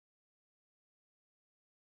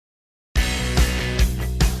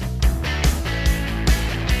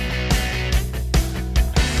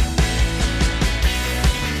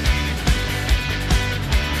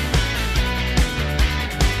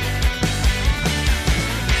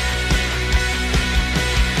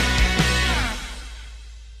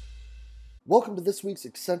Welcome to this week's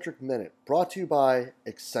Eccentric Minute, brought to you by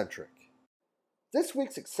Eccentric. This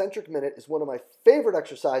week's Eccentric Minute is one of my favorite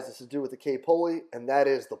exercises to do with the K-Pulley, and that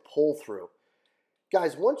is the pull-through.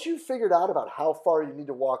 Guys, once you've figured out about how far you need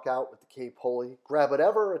to walk out with the K-Pulley, grab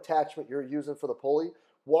whatever attachment you're using for the pulley,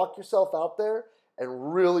 walk yourself out there,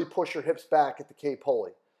 and really push your hips back at the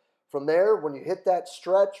K-Pulley. From there, when you hit that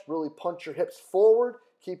stretch, really punch your hips forward,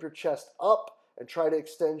 keep your chest up, and try to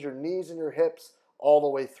extend your knees and your hips all the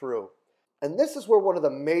way through. And this is where one of the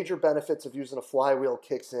major benefits of using a flywheel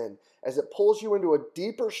kicks in, as it pulls you into a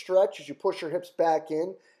deeper stretch as you push your hips back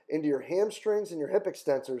into your hamstrings and your hip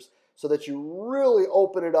extensors, so that you really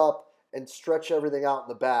open it up and stretch everything out in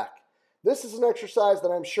the back. This is an exercise that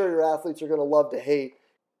I'm sure your athletes are going to love to hate,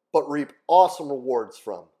 but reap awesome rewards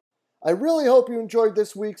from. I really hope you enjoyed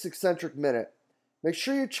this week's Eccentric Minute. Make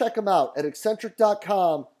sure you check them out at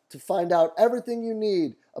eccentric.com to find out everything you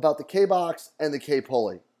need about the K-Box and the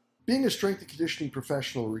K-Pulley. Being a strength and conditioning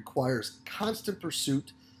professional requires constant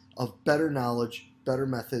pursuit of better knowledge, better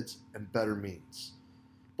methods, and better means.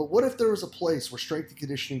 But what if there was a place where strength and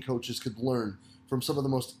conditioning coaches could learn from some of the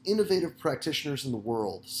most innovative practitioners in the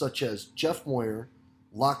world, such as Jeff Moyer,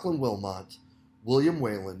 Lachlan Wilmot, William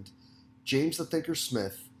Wayland, James the Thinker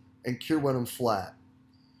Smith, and Keir Wenham-Flatt?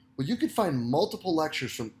 Well, you could find multiple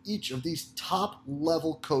lectures from each of these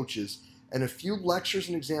top-level coaches and a few lectures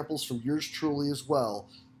and examples from yours truly as well,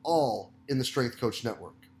 all in the Strength Coach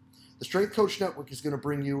Network. The Strength Coach Network is going to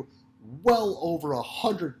bring you well over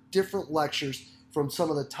 100 different lectures from some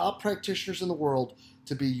of the top practitioners in the world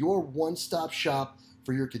to be your one-stop shop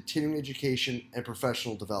for your continuing education and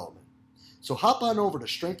professional development. So hop on over to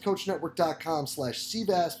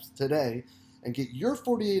strengthcoachnetwork.com/CVASP today and get your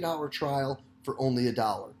 48-hour trial for only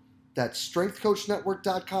 $1. That's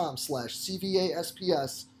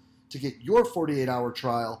strengthcoachnetwork.com/CVASPS to get your 48-hour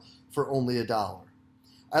trial for only $1.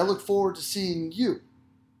 I look forward to seeing you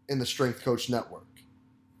in the Strength Coach Network.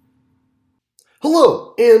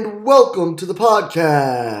 Hello, and welcome to the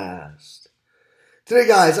podcast. Today,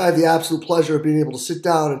 guys, I have the absolute pleasure of being able to sit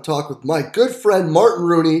down and talk with my good friend Martin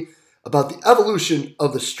Rooney about the evolution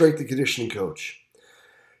of the strength and conditioning coach.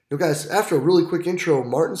 Now, guys, after a really quick intro,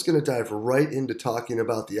 Martin's going to dive right into talking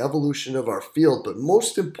about the evolution of our field, but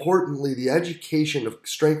most importantly, the education of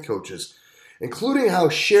strength coaches, including how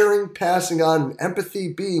sharing, passing on, and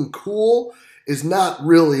empathy, being cool is not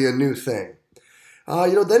really a new thing.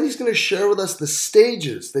 Then he's going to share with us the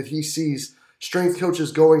stages that he sees strength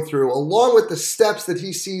coaches going through, along with the steps that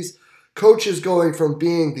he sees coaches going from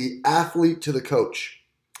being the athlete to the coach.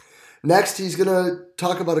 Next, he's going to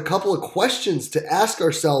talk about a couple of questions to ask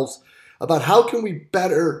ourselves about how can we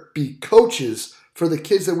better be coaches for the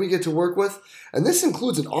kids that we get to work with. And this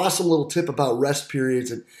includes an awesome little tip about rest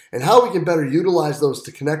periods and how we can better utilize those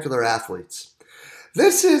to connect with our athletes.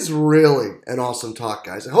 This is really an awesome talk,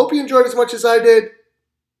 guys. I hope you enjoyed as much as I did.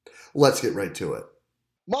 Let's get right to it.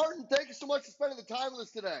 Martin, thank you so much for spending the time with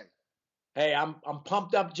us today. Hey, I'm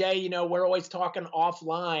pumped up, Jay. You know, we're always talking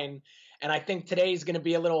offline, and I think today's going to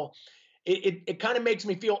be a little. It kind of makes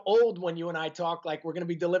me feel old when you and I talk, like we're going to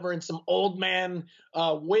be delivering some old man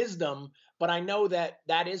wisdom. But I know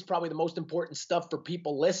that is probably the most important stuff for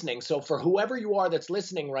people listening. So for whoever you are that's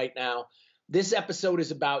listening right now, this episode is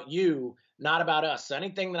about you, not about us. So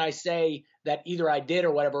anything that I say that either I did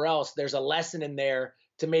or whatever else, there's a lesson in there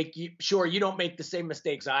to make sure you don't make the same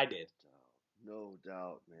mistakes I did. No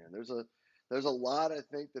doubt, man. There's a lot, I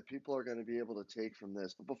think, that people are going to be able to take from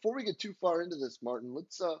this. But before we get too far into this, Martin,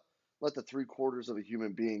 let's let the 3/4 of a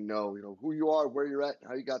human being know, who you are, where you're at, and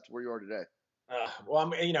how you got to where you are today.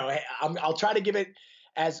 I'll try to give it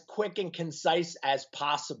as quick and concise as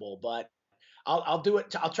possible, but I'll do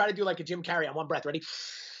it. I'll try to do like a Jim Carrey on one breath. Ready?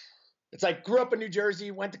 It's like grew up in New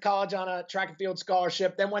Jersey, went to college on a track and field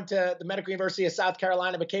scholarship, then went to the Medical University of South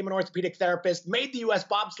Carolina, became an orthopedic therapist, made the U.S.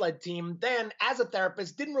 bobsled team. Then as a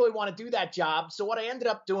therapist, didn't really want to do that job. So what I ended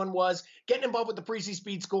up doing was getting involved with the Parisi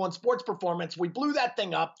Speed School and sports performance. We blew that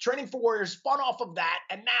thing up, training for Warriors, spun off of that.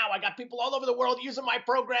 And now I got people all over the world using my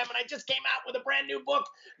program. And I just came out with a brand new book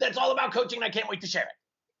that's all about coaching. And I can't wait to share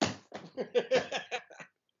it.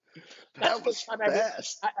 That was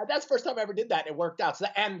fast. That's the first time I ever did that. It worked out.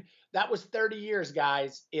 And that was 30 years,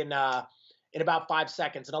 guys, in about 5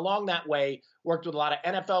 seconds. And along that way, worked with a lot of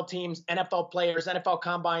NFL teams, NFL players, NFL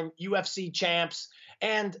Combine, UFC champs.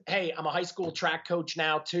 And, hey, I'm a high school track coach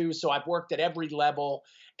now, too. So I've worked at every level.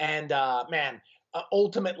 And,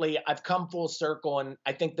 ultimately, I've come full circle. And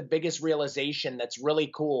I think the biggest realization that's really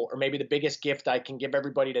cool, or maybe the biggest gift I can give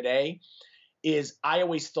everybody today, is I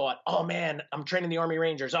always thought, oh man, I'm training the Army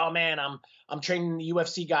Rangers. Oh man, I'm training the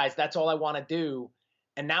UFC guys. That's all I want to do.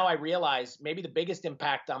 And now I realize maybe the biggest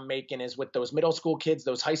impact I'm making is with those middle school kids,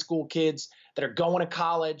 those high school kids that are going to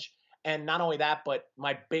college. And not only that, but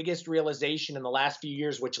my biggest realization in the last few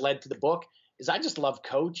years, which led to the book, is I just love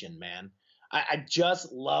coaching, man. I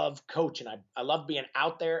just love coaching. I love being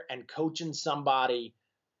out there and coaching somebody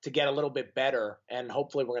to get a little bit better. And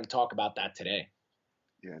hopefully we're going to talk about that today.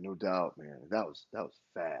 Yeah, no doubt, man. That was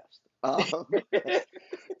fast.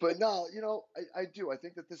 But no, I do. I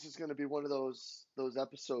think that this is going to be one of those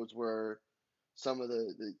episodes where some of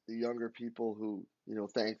the younger people who,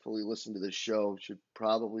 thankfully listen to this show should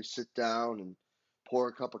probably sit down and pour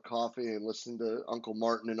a cup of coffee and listen to Uncle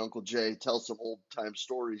Martin and Uncle Jay tell some old time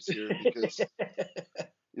stories here, because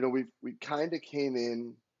we kind of came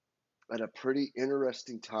in at a pretty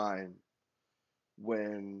interesting time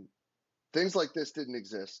when things like this didn't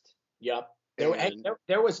exist. Yep.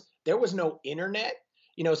 There was no internet,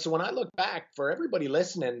 so when I look back, for everybody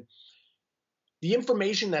listening, the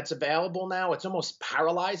information that's available now, it's almost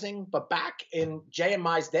paralyzing. But back in Jay and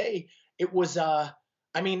Mai's day, it was,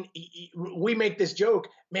 we make this joke,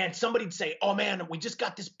 man, somebody'd say, oh man, we just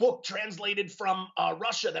got this book translated from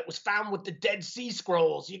Russia that was found with the Dead Sea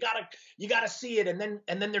Scrolls. You gotta see it. And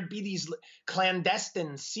then there'd be these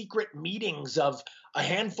clandestine secret meetings of a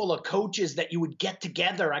handful of coaches that you would get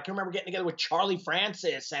together. I can remember getting together with Charlie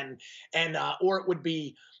Francis or it would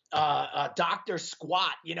be Dr.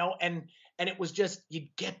 Squat, and it was just, you'd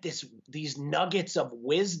get these nuggets of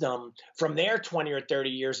wisdom from their 20 or 30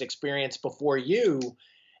 years experience before you.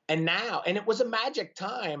 And it was a magic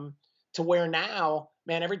time to where now,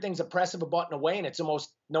 man, everything's a press of a button away, and it's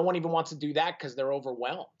almost, no one even wants to do that because they're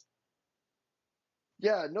overwhelmed.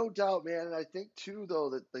 Yeah, no doubt, man. And I think too, though,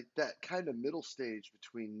 that like that kind of middle stage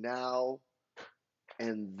between now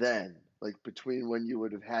and then, like between when you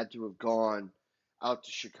would have had to have gone out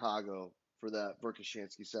to Chicago for that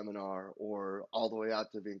Verkhoshansky seminar, or all the way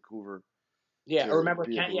out to Vancouver. Yeah, I remember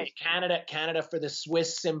Canada for the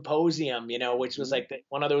Swiss Symposium, which was like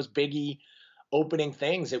one of those biggie opening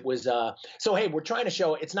things. It was so hey, we're trying to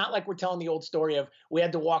show, it's not like we're telling the old story of we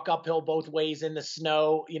had to walk uphill both ways in the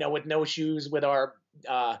snow, with no shoes, with our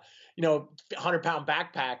 100-pound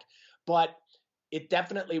backpack. But it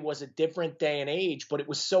definitely was a different day and age, but it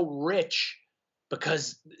was so rich,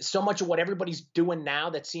 because so much of what everybody's doing now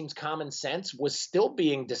that seems common sense was still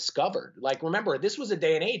being discovered. Like, remember, this was a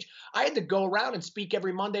day and age. I had to go around and speak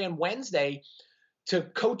every Monday and Wednesday to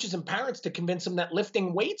coaches and parents to convince them that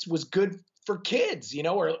lifting weights was good for kids,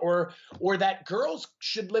 or that girls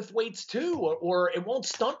should lift weights too, or it won't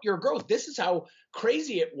stunt your growth. This is how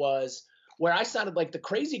crazy it was, where I sounded like the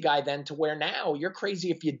crazy guy then, to where now you're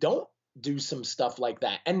crazy if you don't do some stuff like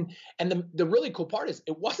that. And the really cool part is,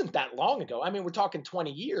 it wasn't that long ago. I mean, we're talking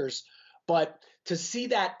 20 years, but to see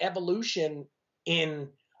that evolution in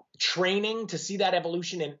training, to see that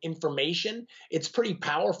evolution in information, it's pretty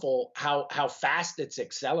powerful how fast it's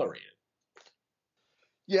accelerated.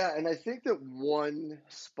 Yeah, and I think that one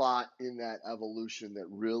spot in that evolution that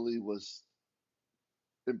really was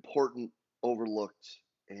important, overlooked,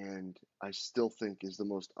 and I still think is the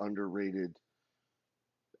most underrated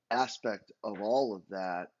aspect of all of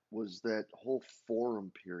that, was that whole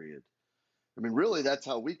forum period. I mean, really, that's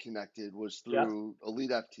how we connected, was through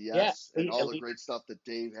Elite FTS and all the great stuff that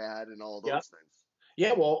Dave had and all those things.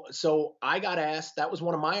 Yeah, well, so I got asked, that was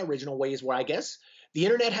one of my original ways where I guess the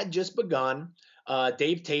internet had just begun.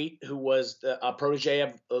 Dave Tate, who was a protege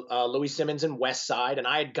of Louis Simmons and Westside, and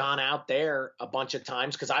I had gone out there a bunch of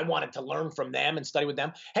times because I wanted to learn from them and study with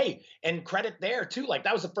them. Hey, and credit there too. Like,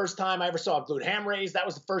 that was the first time I ever saw a glute ham raise. That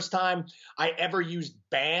was the first time I ever used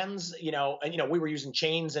bands. And we were using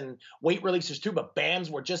chains and weight releasers too, but bands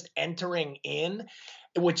were just entering in,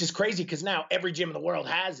 which is crazy because now every gym in the world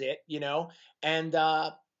has it. And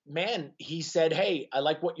man, he said, hey, I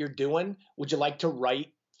like what you're doing. Would you like to write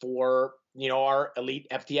for our Elite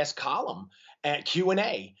FTS column at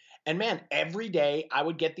Q&A? And man, every day I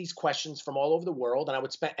would get these questions from all over the world, and I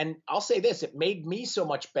would spend, and I'll say this, it made me so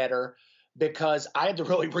much better because I had to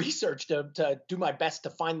really research to do my best to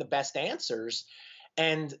find the best answers.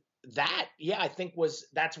 And that, I think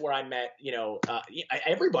that's where I met,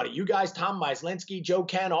 everybody, you guys, Tom Myslinski, Joe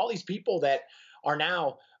Ken, all these people that are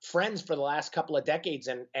now friends for the last couple of decades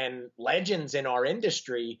and legends in our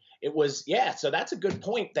industry. It was, so that's a good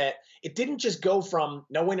point, that it didn't just go from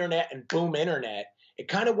no internet and boom internet. It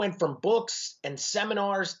kind of went from books and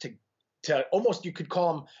seminars to almost, you could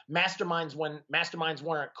call them masterminds when masterminds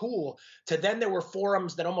weren't cool, to then there were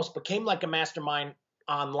forums that almost became like a mastermind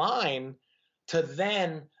online, to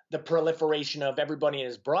then the proliferation of everybody and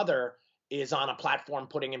his brother is on a platform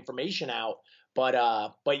putting information out. But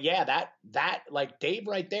yeah, that like Dave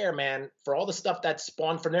right there, man, for all the stuff that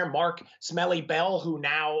spawned from there, Mark Smelly Bell, who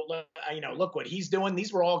now, look what he's doing.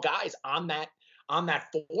 These were all guys on that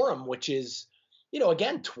forum, which is,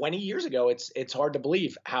 again, 20 years ago. It's hard to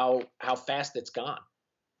believe how fast it's gone.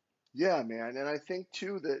 Yeah, man. And I think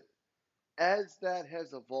too that as that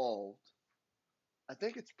has evolved, I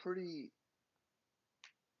think it's pretty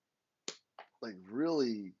like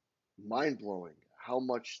really mind blowing how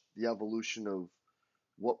much the evolution of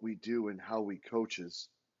what we do and how we coach is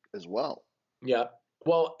as well. Yeah.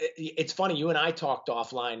 Well, it's funny. You and I talked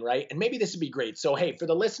offline, right? And maybe this would be great. So, hey, for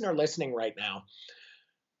the listener listening right now,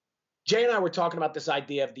 Jay and I were talking about this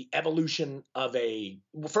idea of the evolution of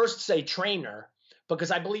first say trainer,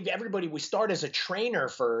 because I believe we start as a trainer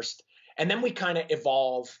first, and then we kind of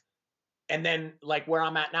evolve. And then, like where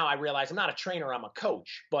I'm at now, I realize I'm not a trainer, I'm a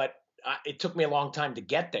coach, but it took me a long time to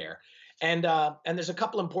get there. And there's a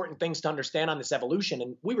couple important things to understand on this evolution.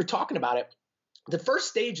 And we were talking about it. The first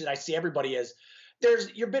stage that I see everybody is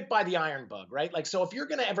you're bit by the iron bug, right? Like, so if you're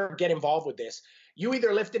going to ever get involved with this, you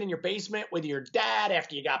either lifted in your basement with your dad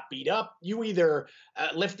after you got beat up. You either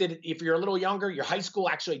lifted, if you're a little younger, your high school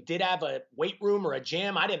actually did have a weight room or a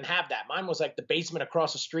gym. I didn't have that. Mine was like the basement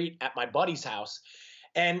across the street at my buddy's house.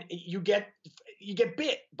 And you get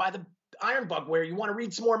bit by the iron bug where you want to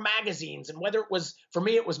read some more magazines, and whether it was, for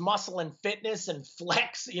me, it was muscle and fitness and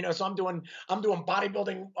flex, so I'm doing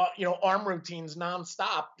bodybuilding, arm routines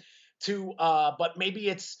nonstop but maybe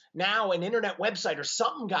it's now an internet website or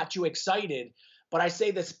something got you excited. But I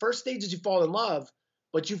say this first stage is you fall in love,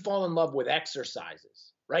 but you fall in love with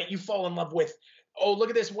exercises, right? You fall in love with, oh, look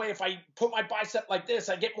at this way. If I put my bicep like this,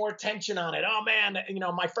 I get more tension on it. Oh man,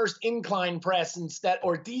 my first incline press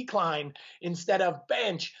or decline instead of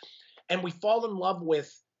bench. And we fall in love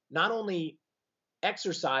with not only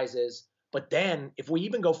exercises, but then if we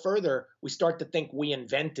even go further, we start to think we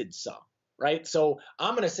invented some, right? So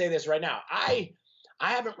I'm going to say this right now. I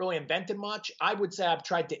haven't really invented much. I would say I've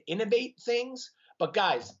tried to innovate things. But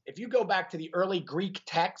guys, if you go back to the early Greek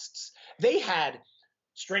texts, they had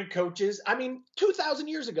strength coaches. I mean, 2,000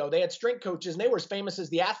 years ago, they had strength coaches and they were as famous as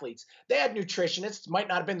the athletes. They had nutritionists, might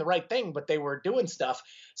not have been the right thing, but they were doing stuff.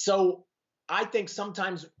 So I think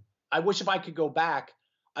sometimes I wish if I could go back,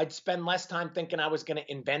 I'd spend less time thinking I was going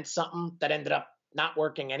to invent something that ended up not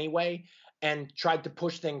working anyway, and tried to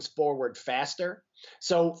push things forward faster.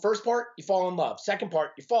 So first part, you fall in love. Second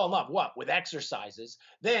part, you fall in love with exercises.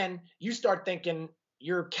 Then you start thinking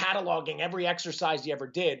you're cataloging every exercise you ever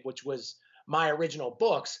did, which was my original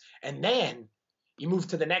books. And then you move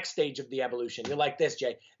to the next stage of the evolution. You're like this,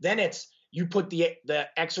 Jay. Then it's you put the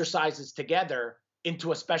exercises together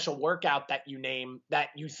into a special workout that you name that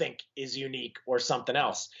you think is unique or something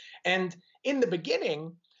else. And in the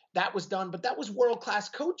beginning, that was done, but that was world-class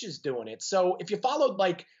coaches doing it. So if you followed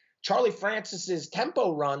like Charlie Francis's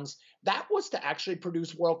tempo runs, that was to actually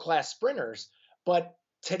produce world-class sprinters. But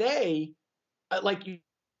today,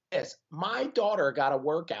 yes, my daughter got a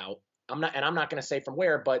workout. I'm not going to say from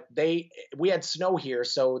where, but we had snow here,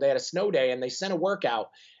 so they had a snow day and they sent a workout.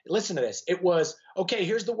 Listen to this. It was, okay,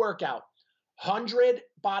 here's the workout. 100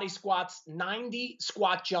 body squats, 90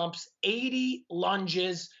 squat jumps, 80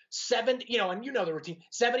 lunges, 70, and the routine,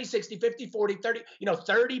 70, 60, 50, 40, 30,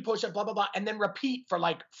 30 push-ups, blah, blah, blah, and then repeat for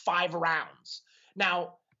like 5 rounds.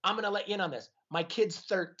 Now, I'm going to let you in on this. My kid's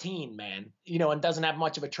 13, man, and doesn't have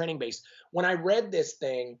much of a training base. When I read this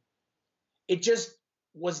thing, it just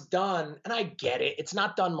was done, and I get it. It's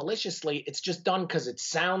not done maliciously. It's just done because it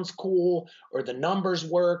sounds cool or the numbers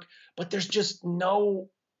work, but there's just no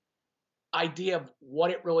idea of what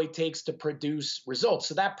it really takes to produce results.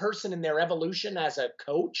 So that person in their evolution as a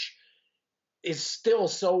coach is still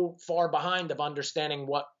so far behind of understanding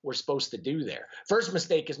what we're supposed to do there. First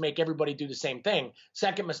mistake is make everybody do the same thing.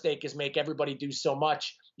 Second mistake is make everybody do so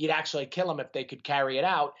much you'd actually kill them if they could carry it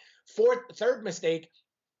out. Third mistake,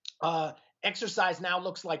 exercise now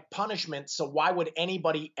looks like punishment. So why would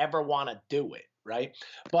anybody ever want to do it, right?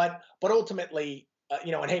 But ultimately,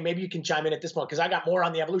 and hey, maybe you can chime in at this point because I got more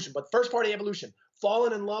on the evolution. But first part of the evolution,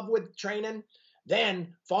 falling in love with training,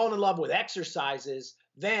 then falling in love with exercises,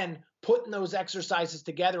 then putting those exercises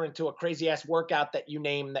together into a crazy ass workout that you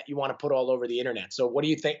name that you want to put all over the internet. So what do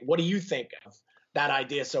you think? What do you think of that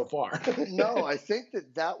idea so far? No, I think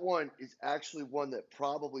that one is actually one that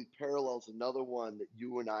probably parallels another one that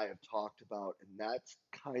you and I have talked about, and that's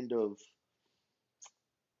kind of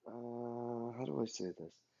how do I say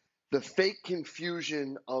this? The fake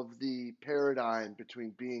confusion of the paradigm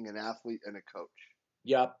between being an athlete and a coach.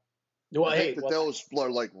 Yep. Well, I think those are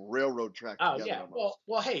like railroad track together. Yeah. Almost.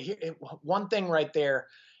 Well, hey, one thing right there,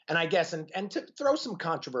 And I guess, and to throw some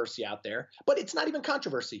controversy out there, but it's not even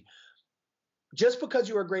controversy. Just because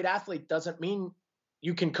you're a great athlete doesn't mean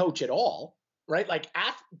you can coach at all, right? Like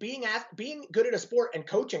being good at a sport and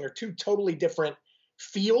coaching are two totally different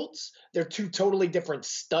fields. They're two totally different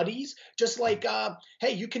studies. Just like,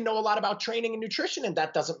 hey, you can know a lot about training and nutrition, and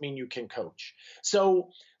that doesn't mean you can coach. So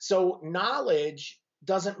knowledge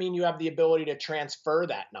doesn't mean you have the ability to transfer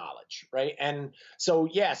that knowledge, right? And so,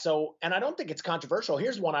 yeah, and I don't think it's controversial.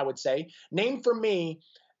 Here's one I would say: name for me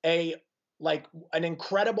a like an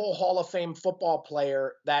incredible Hall of Fame football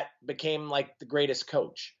player that became like the greatest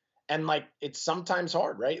coach. And like it's sometimes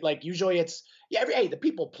hard, right? Like usually it's hey, the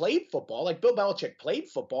people played football. Like Bill Belichick played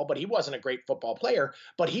football, but he wasn't a great football player.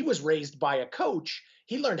 But he was raised by a coach.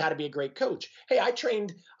 He learned how to be a great coach. Hey, I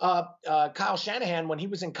trained Kyle Shanahan when he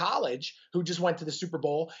was in college, who just went to the Super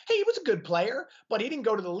Bowl. Hey, he was a good player, but he didn't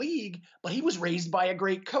go to the league. But he was raised by a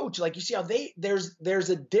great coach. Like you see how there's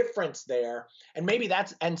a difference there, and maybe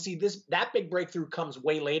that big breakthrough comes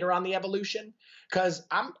way later on the evolution. Because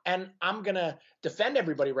I'm gonna defend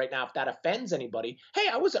everybody right now if that offends anybody. Hey,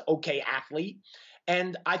 I was an okay athlete,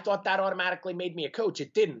 and I thought that automatically made me a coach.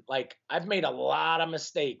 It didn't. Like I've made a lot of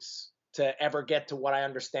mistakes to ever get to what I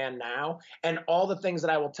understand now, and all the things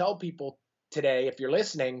that I will tell people today, if you're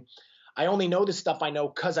listening, I only know this stuff I know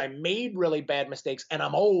because I made really bad mistakes, and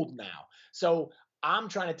I'm old now. So I'm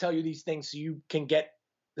trying to tell you these things so you can get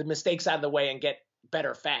the mistakes out of the way and get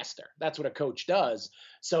better faster. That's what a coach does.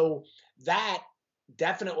 So that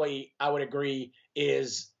definitely, I would agree,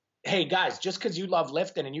 is, hey guys, just because you love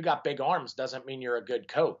lifting and you got big arms doesn't mean you're a good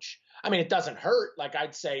coach. I mean, it doesn't hurt. Like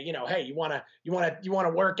I'd say, hey, you wanna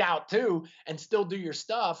work out too and still do your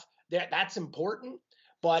stuff. That's important.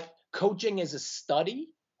 But coaching is a study.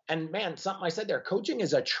 And man, something I said there, coaching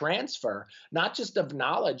is a transfer, not just of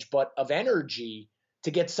knowledge, but of energy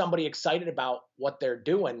to get somebody excited about what they're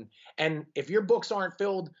doing. And if your books aren't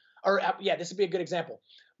filled, or yeah, this would be a good example.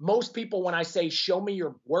 Most people, when I say, show me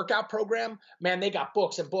your workout program, man, they got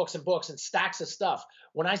books and books and books and stacks of stuff.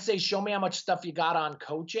 When I say, show me how much stuff you got on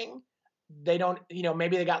coaching, they don't,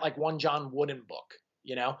 maybe they got like one John Wooden book,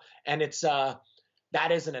 and it's,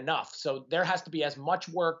 that isn't enough. So there has to be as much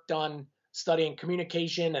work done studying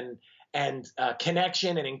communication and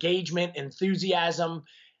connection and engagement, enthusiasm,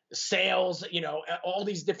 sales, all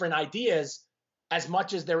these different ideas, as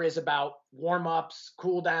much as there is about warm-ups,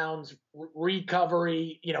 cool downs,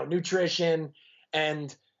 recovery, nutrition.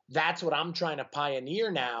 And that's what I'm trying to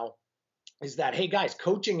pioneer now, is that, hey guys,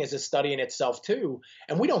 coaching is a study in itself too.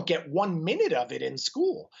 And we don't get 1 minute of it in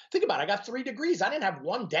school. Think about it. I got 3 degrees. I didn't have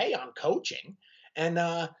one day on coaching. And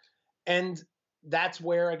that's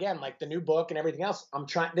where, again, like the new book and everything else,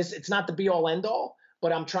 it's not the be all end all,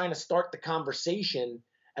 but I'm trying to start the conversation.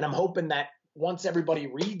 And I'm hoping that once everybody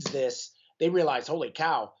reads this, they realize, holy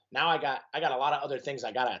cow, now I got a lot of other things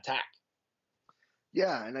I got to attack.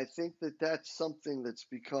 Yeah, and I think that that's something that's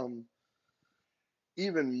become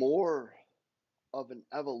even more of an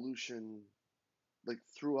evolution, like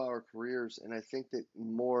through our careers. And I think that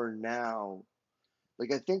more now,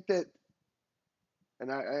 like I think that,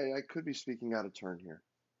 and I could be speaking out of turn here,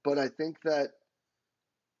 but I think that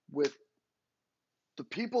with the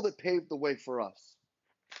people that paved the way for us,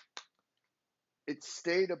 it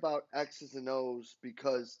stayed about X's and O's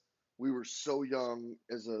because we were so young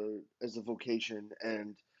as a vocation,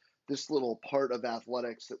 and this little part of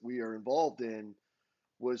athletics that we are involved in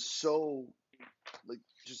was so like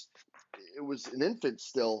just it was an infant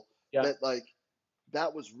still. Yeah. That like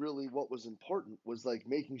that was really what was important, was like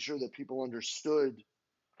making sure that people understood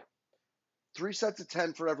 3 sets of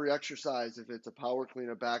 10 for every exercise. If it's a power clean,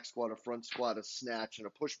 a back squat, a front squat, a snatch, and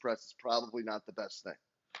a push press, is probably not the best thing.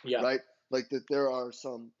 Yeah. Right? Like that there are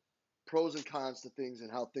some pros and cons to things and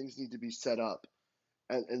how things need to be set up.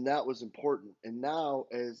 And that was important. And now,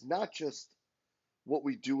 as not just what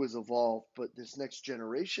we do has evolved, but this next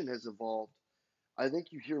generation has evolved, I think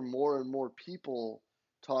you hear more and more people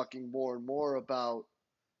talking more and more about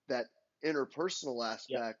that interpersonal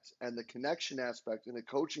aspect and the connection aspect and the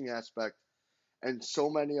coaching aspect. And so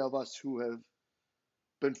many of us who have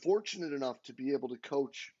been fortunate enough to be able to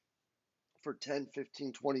coach for 10,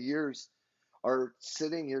 15, 20 years are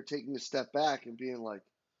sitting here taking a step back and being like,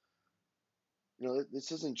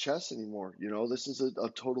 this isn't chess anymore. This is a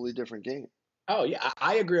totally different game. Oh yeah,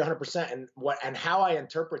 I agree 100%. And how I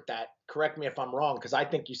interpret that, correct me if I'm wrong, because I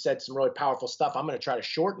think you said some really powerful stuff. I'm going to try to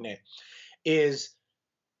shorten it. Is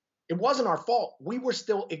it wasn't our fault. We were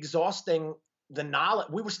still exhausting the knowledge.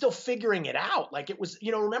 We were still figuring it out. Like it was,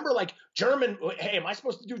 remember like German. Hey, am I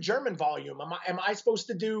supposed to do German volume? Am I supposed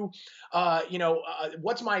to do,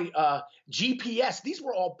 what's my GPS? These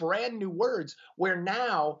were all brand new words where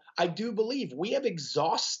now I do believe we have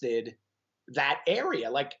exhausted that area.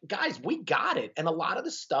 Like, guys, we got it. And a lot of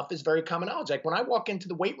the stuff is very common knowledge. Like when I walk into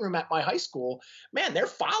the weight room at my high school, man, they're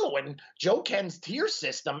following Joe Ken's tier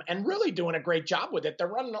system and really doing a great job with it. They're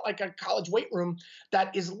running like a college weight room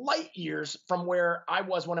that is light years from where I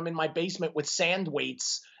was when I'm in my basement with sand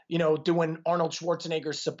weights, doing Arnold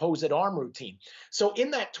Schwarzenegger's supposed arm routine. So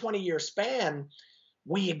in that 20-year span,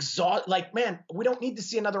 we exhaust, like, man, we don't need to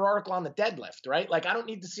see another article on the deadlift, right? Like, I don't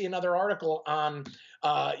need to see another article on,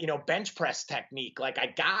 bench press technique. Like, I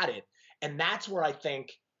got it. And that's where I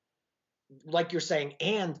think, like you're saying,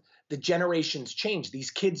 and the generations change. These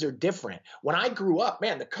kids are different. When I grew up,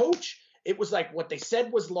 man, the coach, it was like what they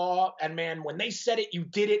said was law. And man, when they said it, you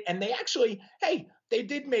did it. And they actually, hey, they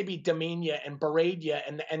did maybe demean you and berate you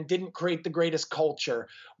and didn't create the greatest culture,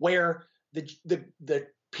 where the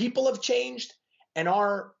people have changed. And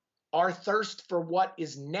our thirst for what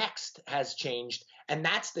is next has changed. And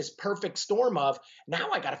that's this perfect storm of,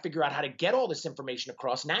 now I got to figure out how to get all this information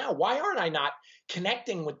across. Now, why aren't I not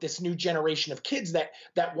connecting with this new generation of kids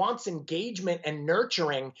that wants engagement and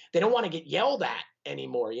nurturing? They don't want to get yelled at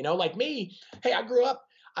anymore. Like me, hey, I grew up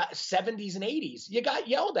 70s and 80s. You got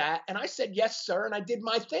yelled at and I said, yes, sir. And I did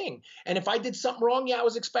my thing. And if I did something wrong, I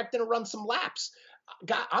was expecting to run some laps.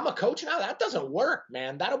 God, I'm a coach now. That doesn't work,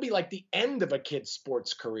 man. That'll be like the end of a kid's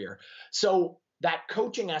sports career. So that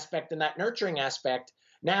coaching aspect and that nurturing aspect,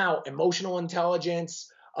 now emotional intelligence,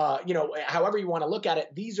 however you want to look at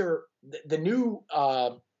it, these are the new,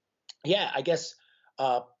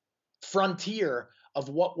 frontier of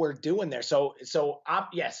what we're doing there. So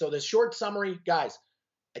the short summary, guys,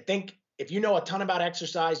 I think if you know a ton about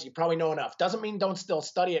exercise, you probably know enough. Doesn't mean don't still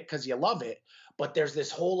study it because you love it, but there's this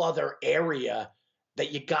whole other area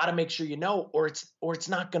that you got to make sure you know, or it's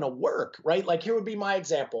not going to work, right? Like here would be my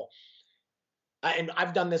example. And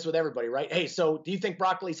I've done this with everybody, right? Hey, so do you think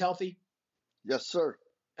broccoli's healthy? Yes, sir.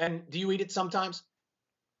 And do you eat it sometimes?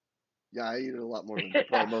 Yeah, I eat it a lot more than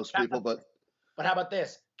probably most people, but how about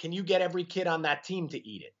this? Can you get every kid on that team to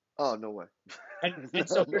eat it? Oh, no way. And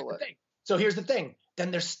so here's the thing. So here's the thing. Then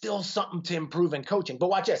there's still something to improve in coaching. But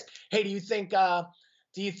watch this. Hey,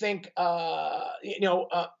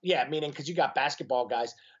 meaning because you got basketball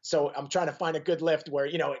guys. So I'm trying to find a good lift where,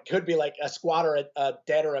 it could be like a squat or a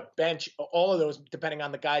dead or a bench. All of those, depending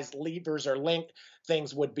on the guy's levers or length,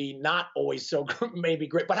 things would be not always so maybe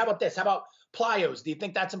great. But how about this? How about plyos? Do you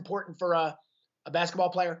think that's important for a basketball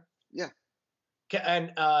player? Yeah.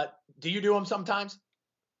 And do you do them sometimes?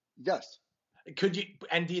 Yes. Could you?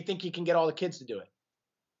 And do you think you can get all the kids to do it?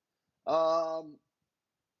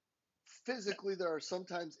 Physically, there are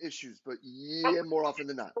sometimes issues, but yeah, more often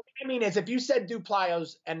than not. What I mean is, if you said do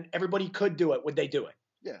plyos and everybody could do it, would they do it?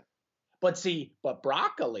 Yeah. But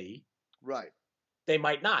broccoli, right? They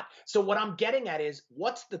might not. So what I'm getting at is,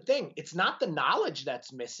 what's the thing? It's not the knowledge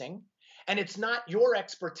that's missing, and it's not your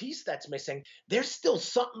expertise that's missing. There's still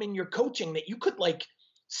something in your coaching that you could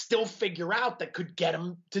still figure out that could get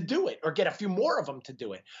them to do it, or get a few more of them to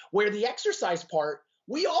do it. Where the exercise part,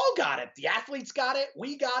 we all got it. The athletes got it.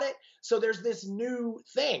 We got it. So there's this new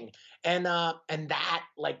thing. And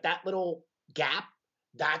that little gap,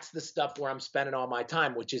 that's the stuff where I'm spending all my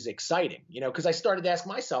time, which is exciting, because I started to ask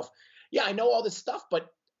myself, yeah, I know all this stuff, but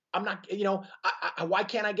I'm not, why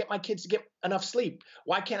can't I get my kids to get enough sleep?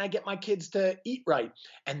 Why can't I get my kids to eat right?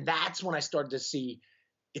 And that's when I started to see,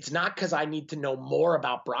 it's not because I need to know more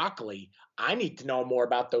about broccoli. I need to know more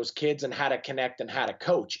about those kids and how to connect and how to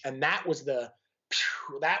coach. And that was the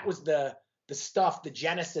stuff, the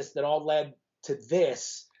genesis that all led to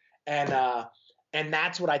this. And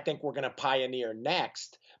that's what I think we're going to pioneer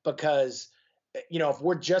next, because, if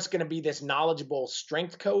we're just going to be this knowledgeable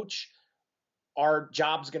strength coach, our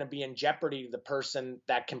job's going to be in jeopardy to the person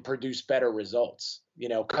that can produce better results,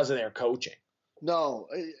 because of their coaching. No,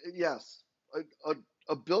 yes,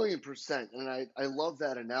 a billion %. And I love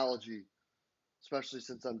that analogy, especially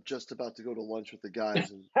since I'm just about to go to lunch with the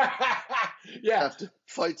guys and have to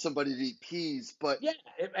fight somebody to eat peas. But yeah,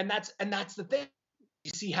 and that's the thing.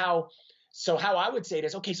 You see how I would say it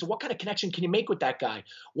is, okay, so what kind of connection can you make with that guy?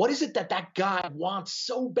 What is it that guy wants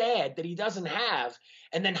so bad that he doesn't have?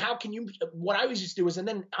 And then how can you, what I always used to do is, and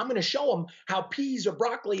then I'm going to show him how peas or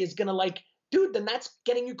broccoli is going to dude, then that's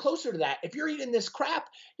getting you closer to that. If you're eating this crap,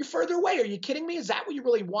 you're further away. Are you kidding me? Is that what you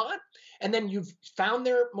really want? And then you've found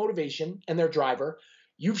their motivation and their driver.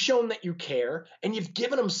 You've shown that you care, and you've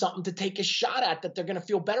given them something to take a shot at that they're going to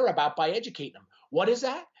feel better about by educating them. What is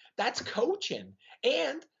that? That's coaching.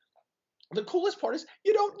 And the coolest part is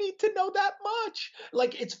you don't need to know that much.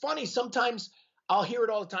 Like, it's funny. Sometimes I'll hear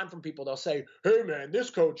it all the time from people. They'll say, hey, man,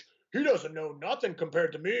 this coach, he doesn't know nothing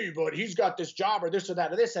compared to me, but he's got this job or this or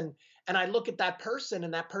that or this. And I look at that person,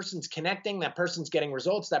 and that person's connecting, that person's getting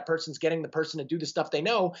results, that person's getting the person to do the stuff they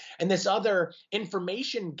know. And this other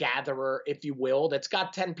information gatherer, if you will, that's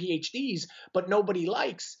got 10 PhDs, but nobody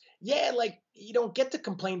likes. Yeah, like, you don't get to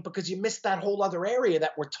complain because you missed that whole other area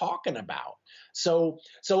that we're talking about. So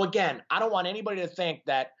again, I don't want anybody to think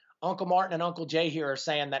that Uncle Martin and Uncle Jay here are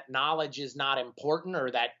saying that knowledge is not important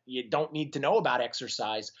or that you don't need to know about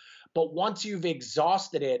exercise. But once you've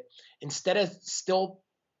exhausted it, instead of still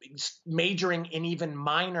majoring in even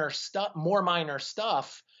minor stuff, more minor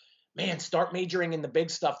stuff, man, start majoring in the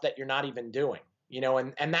big stuff that you're not even doing.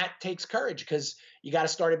 And that takes courage, because you got to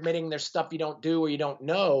start admitting there's stuff you don't do or you don't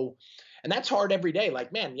know. And that's hard every day.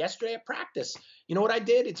 Like, man, yesterday at practice, you know what I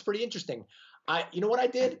did? It's pretty interesting. You know what I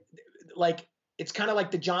did? Like, it's kind of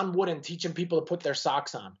like the John Wooden teaching people to put their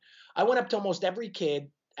socks on. I went up to almost every kid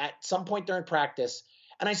at some point during practice,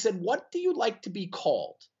 and I said, what do you like to be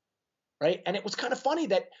called? Right. And it was kind of funny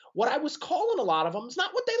that what I was calling a lot of them is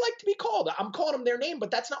not what they like to be called. I'm calling them their name,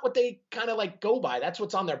 but that's not what they kind of like go by. That's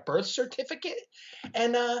what's on their birth certificate.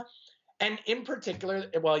 And in particular,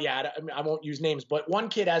 well, yeah, I won't use names, but one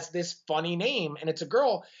kid has this funny name, and it's a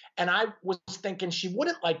girl. And I was thinking she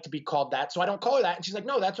wouldn't like to be called that, so I don't call her that. And she's like,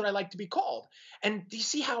 no, that's what I like to be called. And do you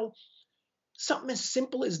see how something as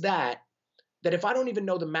simple as that if I don't even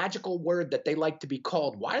know the magical word that they like to be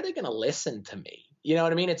called, why are they going to listen to me? You know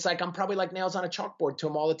what I mean? It's like I'm probably like nails on a chalkboard to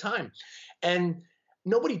them all the time. And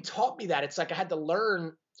nobody taught me that. It's like I had to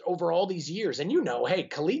learn over all these years. And hey,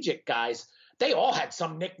 collegiate guys, they all had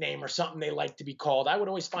some nickname or something they like to be called. I would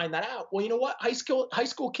always find that out. Well, you know what? High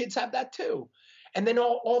school kids have that too. And then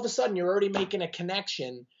all of a sudden you're already making a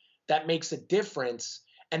connection that makes a difference.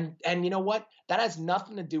 And you know what? That has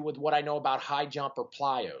nothing to do with what I know about high jump or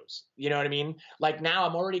plyos. You know what I mean? Like, now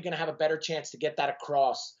I'm already going to have a better chance to get that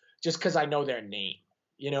across just because I know their name.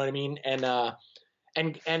 You know what I mean?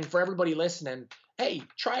 And for everybody listening, hey,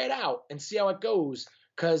 try it out and see how it goes.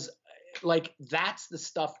 Because, like, that's the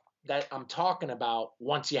stuff that I'm talking about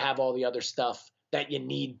once you have all the other stuff that you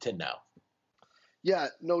need to know. Yeah,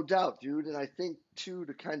 no doubt, dude. And I think, too,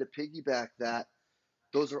 to kind of piggyback that,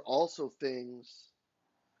 those are also things,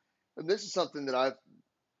 and this is something that I've,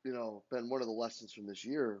 been one of the lessons from this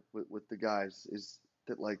year with the guys, is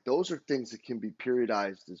that, like, those are things that can be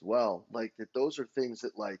periodized as well. Like, that those are things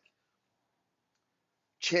that, like,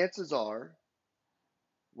 chances are,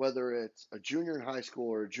 whether it's a junior in high school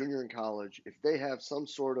or a junior in college, if they have some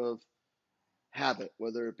sort of habit,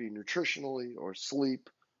 whether it be nutritionally or sleep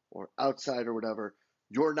or outside or whatever,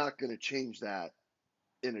 you're not going to change that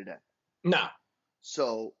in a day. No.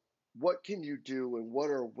 So what can you do, and what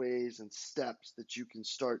are ways and steps that you can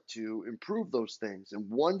start to improve those things? And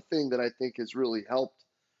one thing that I think has really helped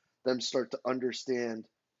them start to understand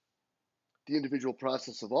the individual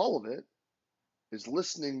process of all of it is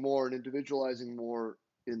listening more and individualizing more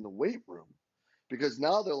in the weight room. Because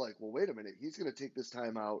now they're like, well, wait a minute, he's going to take this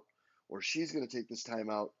time out, or she's going to take this time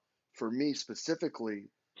out for me specifically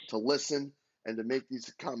to listen and to make these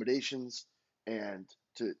accommodations and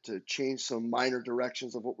to change some minor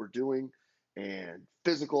directions of what we're doing and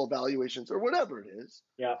physical evaluations or whatever it is.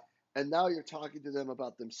 Yeah. And now you're talking to them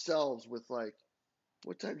about themselves with, like,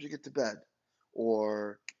 what time did you get to bed?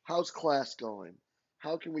 Or how's class going?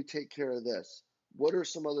 How can we take care of this? What are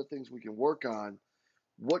some other things we can work on?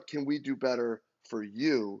 What can we do better for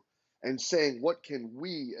you? And saying, what can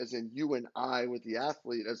we, as in you and I with the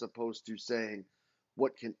athlete, as opposed to saying,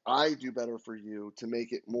 what can I do better for you to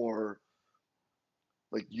make it more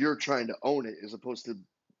like you're trying to own it, as opposed to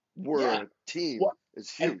we're a team,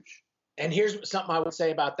 is huge. And here's something I would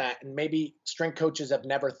say about that. And maybe strength coaches have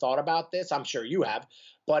never thought about this. I'm sure you have.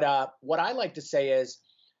 But what I like to say is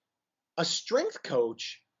a strength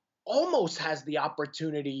coach almost has the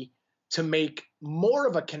opportunity to make more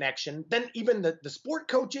of a connection than even the sport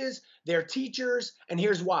coaches, their teachers. And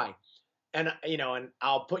here's why. And, and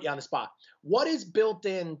I'll put you on the spot. What is built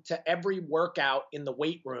into every workout in the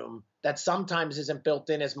weight room that sometimes isn't built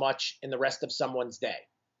in as much in the rest of someone's day?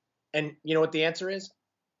 And you know what the answer is?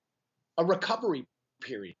 A recovery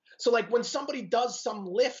period. So, like, when somebody does some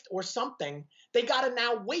lift or something, they got to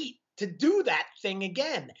now wait to do that thing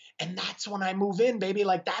again. And that's when I move in, baby.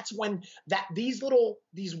 Like, that's when these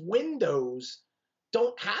windows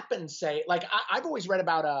don't happen. Say, like, I've always read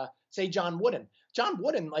about say John Wooden. John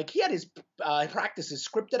Wooden, like he had his practices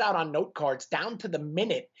scripted out on note cards down to the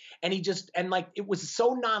minute, and like it was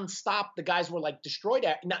so nonstop. The guys were like destroyed.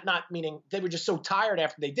 Not meaning they were just so tired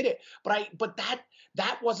after they did it. But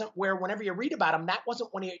that wasn't where. Whenever you read about him, that wasn't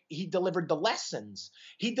when he delivered the lessons.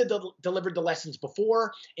 He delivered the lessons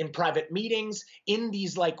before in private meetings, in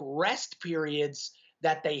these like rest periods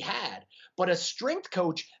that they had. But a strength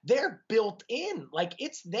coach, they're built in, like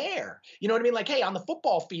it's there. You know what I mean? Like, hey, on the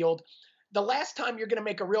football field, the last time you're going to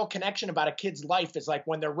make a real connection about a kid's life is like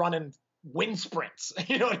when they're running wind sprints.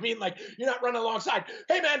 You know what I mean? Like you're not running alongside.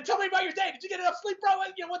 Hey man, tell me about your day. Did you get enough sleep, bro?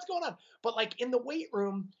 You know, what's going on? But like in the weight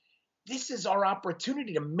room, this is our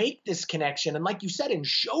opportunity to make this connection. And like you said, and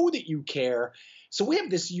show that you care. So we have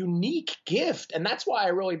this unique gift. And that's why I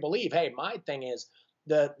really believe, hey, my thing is,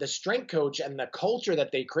 the strength coach and the culture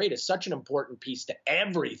that they create is such an important piece to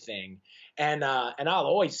everything. And I'll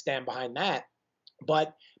always stand behind that.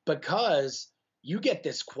 But because you get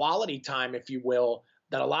this quality time, if you will,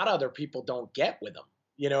 that a lot of other people don't get with them.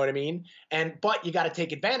 You know what I mean? But you got to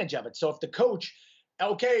take advantage of it. So if the coach,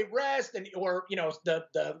 okay, rest, or you know,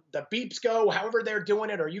 the beeps go, however they're doing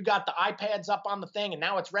it, or you got the iPads up on the thing and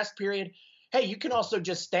now it's rest period. Hey, you can also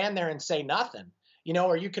just stand there and say nothing, you know,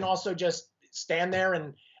 or you can also just stand there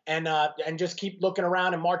and just keep looking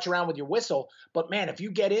around and march around with your whistle. But man, if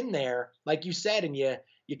you get in there, like you said, and you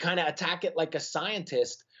kind of attack it like a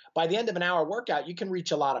scientist, by the end of an hour workout, you can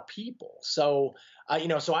reach a lot of people. So,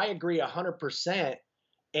 so I agree 100%.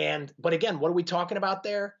 But again, what are we talking about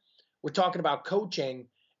there? We're talking about coaching,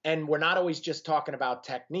 and we're not always just talking about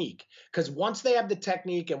technique. Because once they have the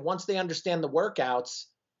technique and once they understand the workouts,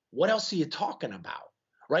 what else are you talking about?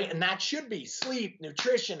 Right. And that should be sleep,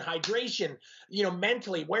 nutrition, hydration, you know,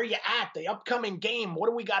 mentally, where you at, the upcoming game, what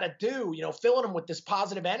do we got to do? You know, filling them with this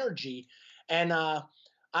positive energy. And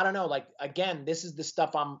I don't know, like, again, this is the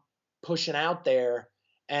stuff I'm pushing out there,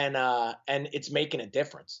 and it's making a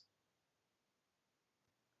difference.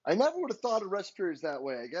 I never would have thought of rest periods that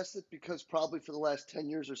way. I guess it's because probably for the last 10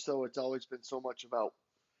 years or so, it's always been so much about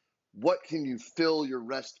what can you fill your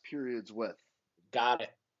rest periods with. Got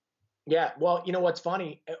it. Yeah, well, you know what's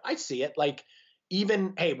funny? I see it. Like,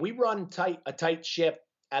 even hey, we run a tight ship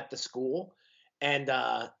at the school, and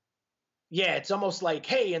yeah, it's almost like,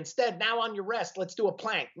 hey, instead now on your rest, let's do a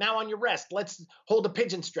plank. Now on your rest, let's hold a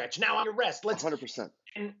pigeon stretch. Now on your rest, let's 100%.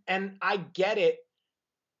 And I get it,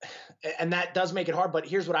 and that does make it hard. But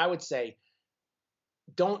here's what I would say: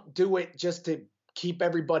 don't do it just to keep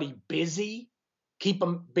everybody busy. Keep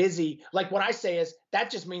them busy. Like what I say is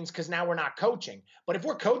that just means because now we're not coaching. But if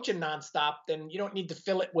we're coaching nonstop, then you don't need to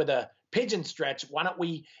fill it with a pigeon stretch. Why don't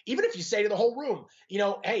we, even if you say to the whole room, you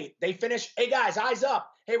know, hey, they finish, hey guys, eyes up.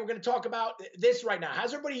 Hey, we're going to talk about this right now.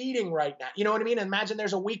 How's everybody eating right now? You know what I mean? Imagine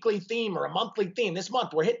there's a weekly theme or a monthly theme. This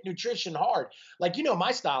month we're hitting nutrition hard. Like, you know,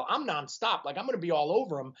 my style, I'm nonstop. Like I'm going to be all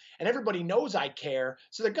over them, and everybody knows I care.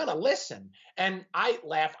 So they're going to listen. And I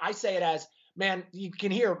laugh. I say it as, man, you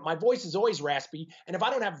can hear my voice is always raspy. And if I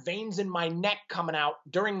don't have veins in my neck coming out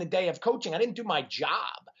during the day of coaching, I didn't do my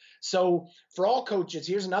job. So for all coaches,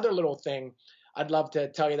 here's another little thing I'd love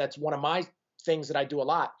to tell you. That's one of my things that I do a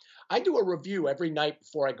lot. I do a review every night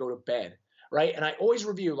before I go to bed, right? And I always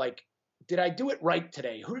review, like, did I do it right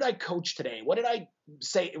today? Who did I coach today? What did I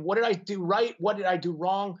say? What did I do right? What did I do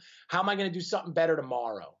wrong? How am I going to do something better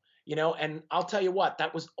tomorrow? You know, and I'll tell you what,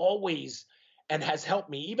 that was always and has helped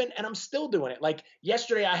me even, and I'm still doing it. Like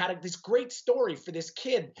yesterday, I had this great story for this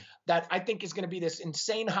kid that I think is going to be this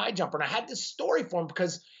insane high jumper. And I had this story for him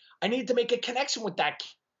because I needed to make a connection with that kid.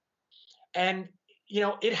 And, you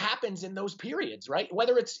know, it happens in those periods, right?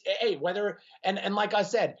 Whether it's, and like I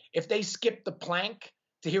said, if they skip the plank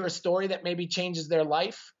to hear a story that maybe changes their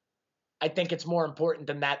life, I think it's more important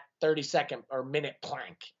than that 30-second or minute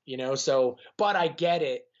plank, you know? So, but I get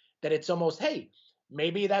it that it's almost, hey,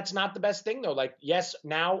 maybe that's not the best thing though. Like, yes,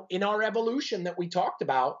 now in our evolution that we talked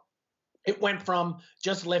about, it went from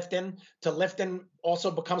just lifting to lifting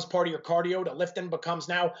also becomes part of your cardio to lifting becomes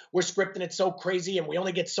now we're scripting it so crazy and we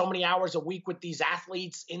only get so many hours a week with these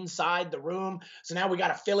athletes inside the room. So now we got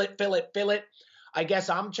to fill it. I guess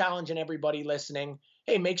I'm challenging everybody listening.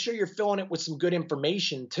 Hey, make sure you're filling it with some good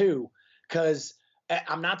information too, because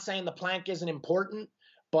I'm not saying the plank isn't important,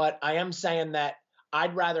 but I am saying that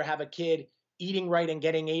I'd rather have a kid eating right and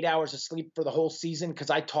getting 8 hours of sleep for the whole season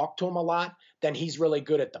because I talk to him a lot, then he's really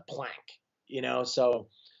good at the plank, you know? So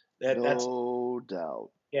that's no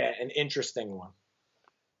doubt. Yeah, an interesting one.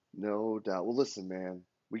 No doubt. Well, listen, man,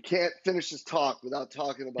 we can't finish this talk without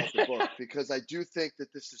talking about the book because I do think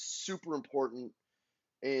that this is super important.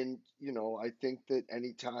 And, you know, I think that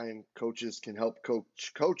anytime coaches can help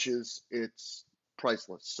coach coaches, it's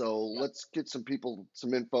priceless. So let's get some people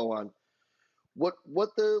some info on what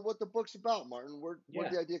the book's about, Martin. Where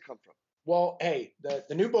did the idea come from? Well, hey,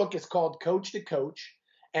 the new book is called Coach to Coach,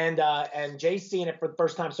 and Jay's seeing it for the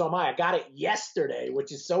first time. So am I. I got it yesterday,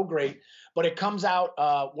 which is so great. But it comes out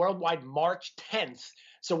worldwide March 10th.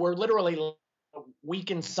 So we're literally a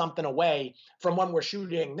week and something away from when we're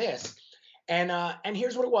shooting this. And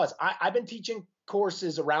here's what it was. I've been teaching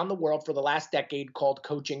courses around the world for the last decade called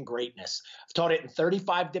Coaching Greatness. I've taught it in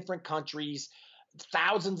 35 different countries.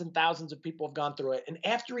 Thousands and thousands of people have gone through it. And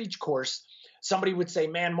after each course, somebody would say,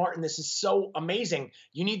 man, Martin, this is so amazing.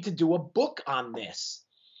 You need to do a book on this.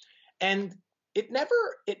 And it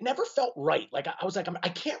never felt right. Like I was like, I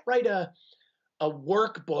can't write a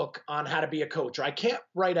workbook on how to be a coach, or I can't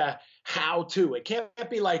write a how-to. It can't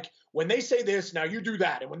be like, when they say this, now you do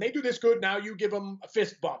that. And when they do this good, now you give them a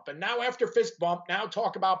fist bump. And now after fist bump, now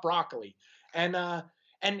talk about broccoli. And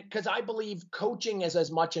because I believe coaching is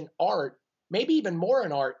as much an art, maybe even more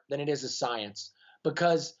an art than it is a science,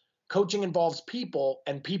 because coaching involves people,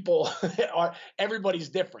 and people everybody's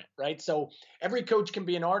different, right? So every coach can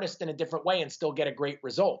be an artist in a different way and still get a great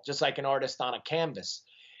result, just like an artist on a canvas.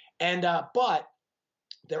 And but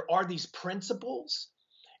there are these principles,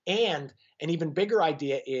 and an even bigger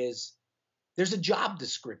idea is there's a job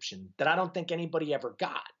description that I don't think anybody ever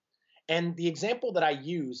got. And the example that I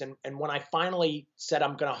use, and when I finally said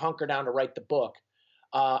I'm going to hunker down to write the book,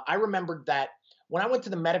 I remembered that when I went to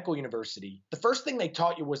the medical university, the first thing they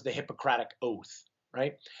taught you was the Hippocratic Oath,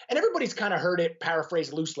 right? And everybody's kind of heard it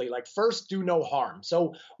paraphrased loosely, like first do no harm.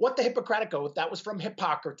 So what the Hippocratic Oath, that was from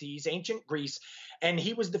Hippocrates, ancient Greece, and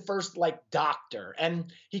he was the first like doctor.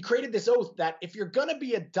 And he created this oath that if you're going to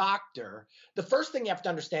be a doctor, the first thing you have to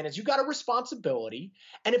understand is you got a responsibility.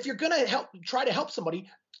 And if you're going to try to help somebody,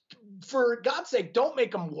 for God's sake, don't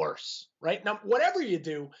make them worse, right? Now, whatever you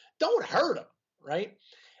do, don't hurt them, right?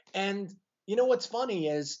 And you know what's funny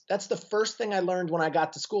is that's the first thing I learned when I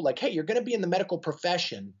got to school. Like, hey, you're going to be in the medical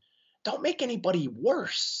profession. Don't make anybody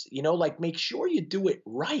worse, like make sure you do it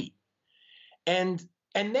right. And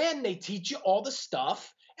then they teach you all the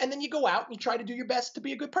stuff, and then you go out and you try to do your best to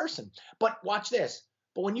be a good person. But watch this.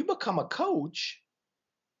 But when you become a coach,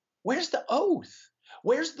 where's the oath?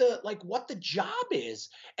 Where's what the job is?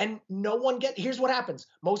 And here's what happens.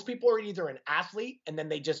 Most people are either an athlete and then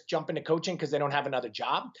they just jump into coaching because they don't have another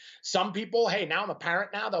job. Some people, hey, now I'm a parent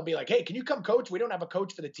now. They'll be like, hey, can you come coach? We don't have a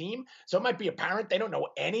coach for the team. So it might be a parent. They don't know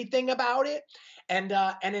anything about it. And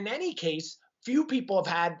in any case, few people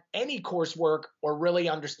have had any coursework or really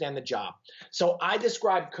understand the job. So I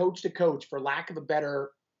describe coach to coach, for lack of a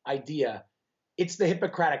better idea. It's the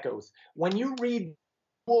Hippocratic Oath. When you read,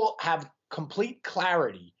 people have complete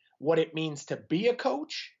clarity what it means to be a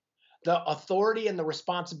coach, the authority and the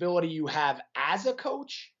responsibility you have as a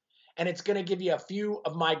coach, and it's going to give you a few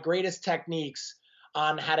of my greatest techniques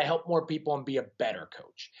on how to help more people and be a better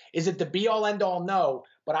coach. Is it the be all end all? No,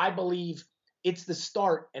 but I believe it's the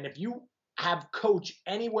start. And if you have coach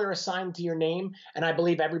anywhere assigned to your name, and I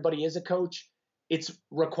believe everybody is a coach, it's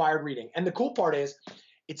required reading. And the cool part is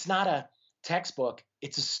it's not a textbook,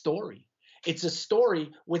 it's a story. It's a story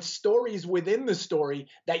with stories within the story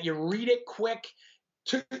that you read it quick,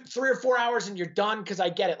 3 or 4 hours and you're done. Cause I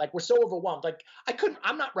get it. Like, we're so overwhelmed. Like,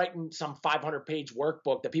 I'm not writing some 500-page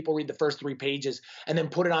workbook that people read the first 3 pages and then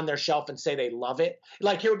put it on their shelf and say they love it.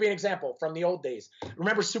 Like, here would be an example from the old days.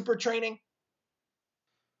 Remember Super Training?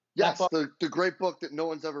 Yes, the great book that no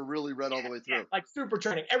one's ever really read all the way through. Yeah, like Super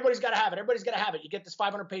Training. Everybody's got to have it. Everybody's got to have it. You get this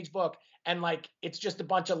 500-page book and like, it's just a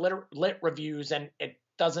bunch of lit reviews, and it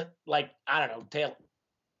doesn't, like, I don't know, tail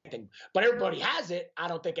anything, but everybody has it. I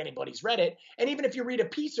don't think anybody's read it. And even if you read a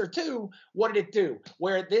piece or two, what did it do?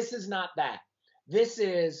 Where this is not that.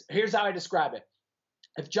 Here's how I describe it.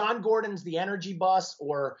 If John Gordon's The Energy Bus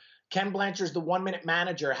or Ken Blanchard's The 1 Minute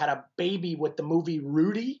Manager had a baby with the movie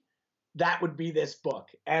Rudy, that would be this book.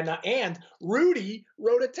 And Rudy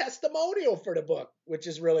wrote a testimonial for the book, which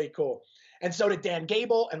is really cool. And so did Dan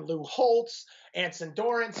Gable and Lou Holtz, Anson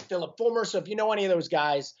Dorrance, Philip Fulmer. So if you know any of those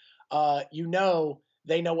guys,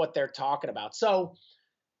 they know what they're talking about. So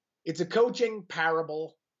it's a coaching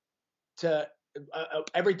parable to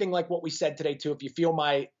everything like what we said today too. If you feel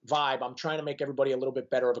my vibe, I'm trying to make everybody a little bit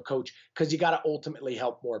better of a coach, because you got to ultimately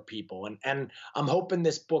help more people. And I'm hoping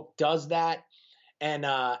this book does that. And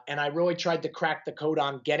I really tried to crack the code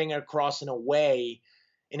on getting it across in a way,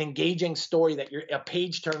 an engaging story that you're a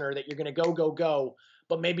page turner, that you're going to go,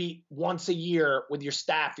 but maybe once a year with your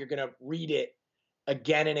staff, you're going to read it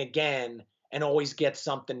again and again and always get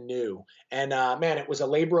something new. And man, it was a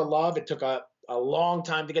labor of love. It took a long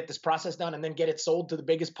time to get this process done and then get it sold to the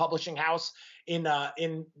biggest publishing house in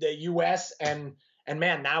the US. And And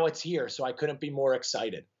man, now it's here. So I couldn't be more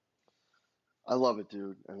excited. I love it,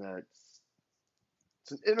 dude. And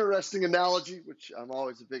it's an interesting analogy, which I'm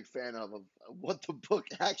always a big fan of what the book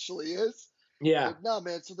actually is. Yeah. But no,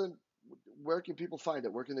 man. So then where can people find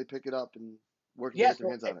it? Where can they pick it up, and where can they Yes, get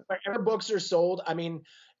their hands on it? wherever books are sold. I mean,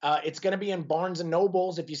 it's going to be in Barnes and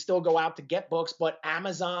Nobles if you still go out to get books, but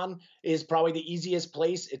Amazon is probably the easiest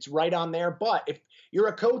place. It's right on there. But if you're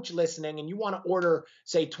a coach listening and you want to order,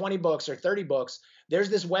 say, 20 books or 30 books, there's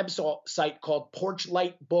this website called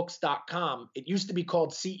porchlightbooks.com. It used to be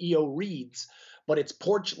called CEO Reads, but it's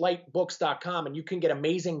porchlightbooks.com, and you can get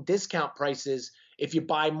amazing discount prices if you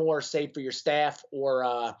buy more, say, for your staff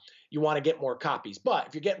or you want to get more copies. But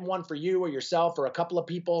if you're getting one for you or yourself or a couple of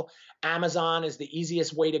people, Amazon is the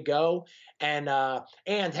easiest way to go. And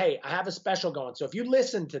hey, I have a special going. So if you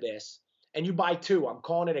listen to this and you buy two, I'm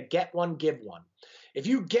calling it a get one, give one. If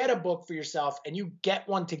you get a book for yourself and you get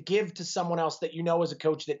one to give to someone else that you know as a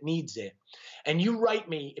coach that needs it, and you write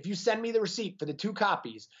me, if you send me the receipt for the 2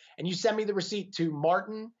 copies and you send me the receipt to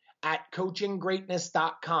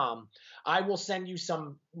martin@coachinggreatness.com, I will send you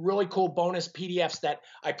some really cool bonus PDFs that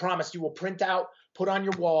I promise you will print out, put on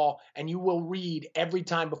your wall, and you will read every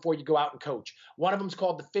time before you go out and coach. One of them is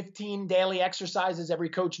called the 15 daily exercises every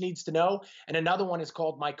coach needs to know. And another one is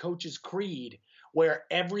called My Coach's Creed, where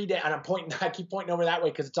every day, and I keep pointing over that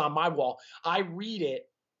way because it's on my wall. I read it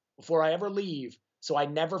before I ever leave, so I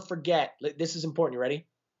never forget. This is important. You ready?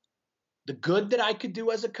 The good that I could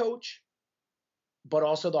do as a coach, but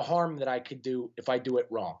also the harm that I could do if I do it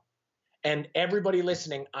wrong. And everybody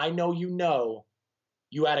listening, I know you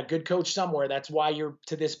had a good coach somewhere. That's why you're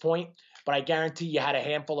to this point. But I guarantee you had a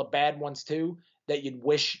handful of bad ones too that you'd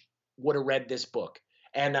wish would have read this book.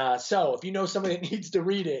 And so if you know somebody that needs to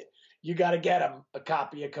read it, you got to get them a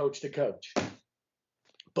copy of Coach to Coach.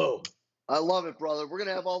 Boom. I love it, brother. We're going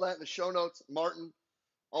to have all that in the show notes. Martin,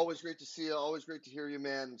 always great to see you. Always great to hear you,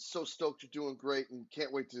 man. So stoked you're doing great, and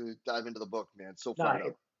can't wait to dive into the book, man. So fired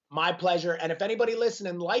up. My pleasure. And if anybody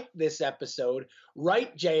listening liked this episode,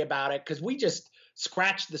 write Jay about it, because we just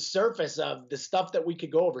scratched the surface of the stuff that we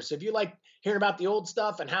could go over. So if you like hearing about the old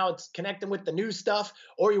stuff and how it's connecting with the new stuff,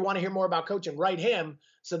 or you want to hear more about coaching, write him.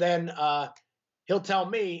 So then he'll tell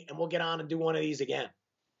me, and we'll get on and do one of these again.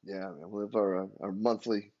 Yeah, man. We'll have our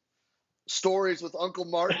monthly stories with Uncle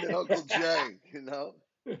Martin and Uncle Jay, you know?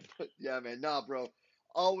 But yeah, man. Nah, bro.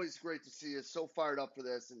 Always great to see you. So fired up for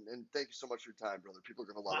this. And thank you so much for your time, brother. People are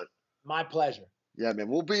going to love it. My pleasure. Yeah, man.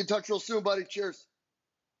 We'll be in touch real soon, buddy. Cheers.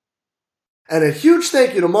 And a huge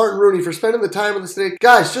thank you to Martin Rooney for spending the time with us today.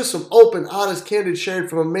 Guys, just some open, honest, candid sharing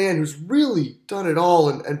from a man who's really done it all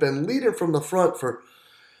and been leading from the front for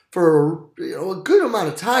a good amount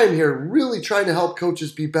of time here, really trying to help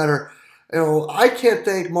coaches be better. I can't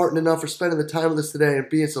thank Martin enough for spending the time with us today and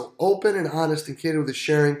being so open and honest and candid with his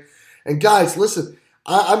sharing. And guys, listen,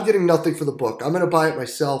 I'm getting nothing for the book. I'm going to buy it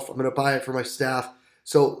myself. I'm going to buy it for my staff.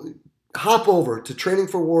 So hop over to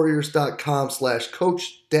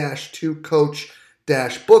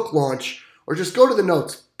trainingforwarriors.com/coach-to-coach-book launch, or just go to the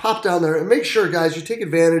notes, pop down there, and make sure, guys, you take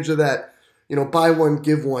advantage of that, buy one,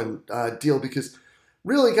 give one deal, because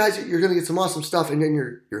really, guys, you're going to get some awesome stuff, and then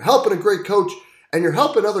you're helping a great coach, and you're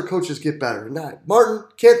helping other coaches get better. And Martin,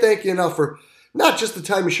 can't thank you enough for not just the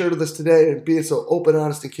time you shared with us today and being so open,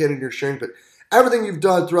 honest, and candid in your sharing, but everything you've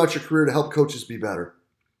done throughout your career to help coaches be better.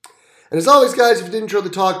 And as always, guys, if you did enjoy the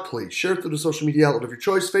talk, please share it through the social media outlet of your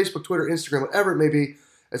choice, Facebook, Twitter, Instagram, whatever it may be.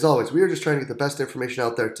 As always, we are just trying to get the best information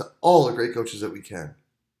out there to all the great coaches that we can.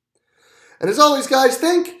 And as always, guys,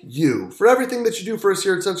 thank you for everything that you do for us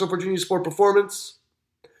here at Central Virginia Sport Performance.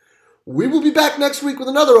 We will be back next week with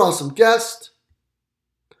another awesome guest.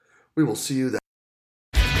 We will see you then.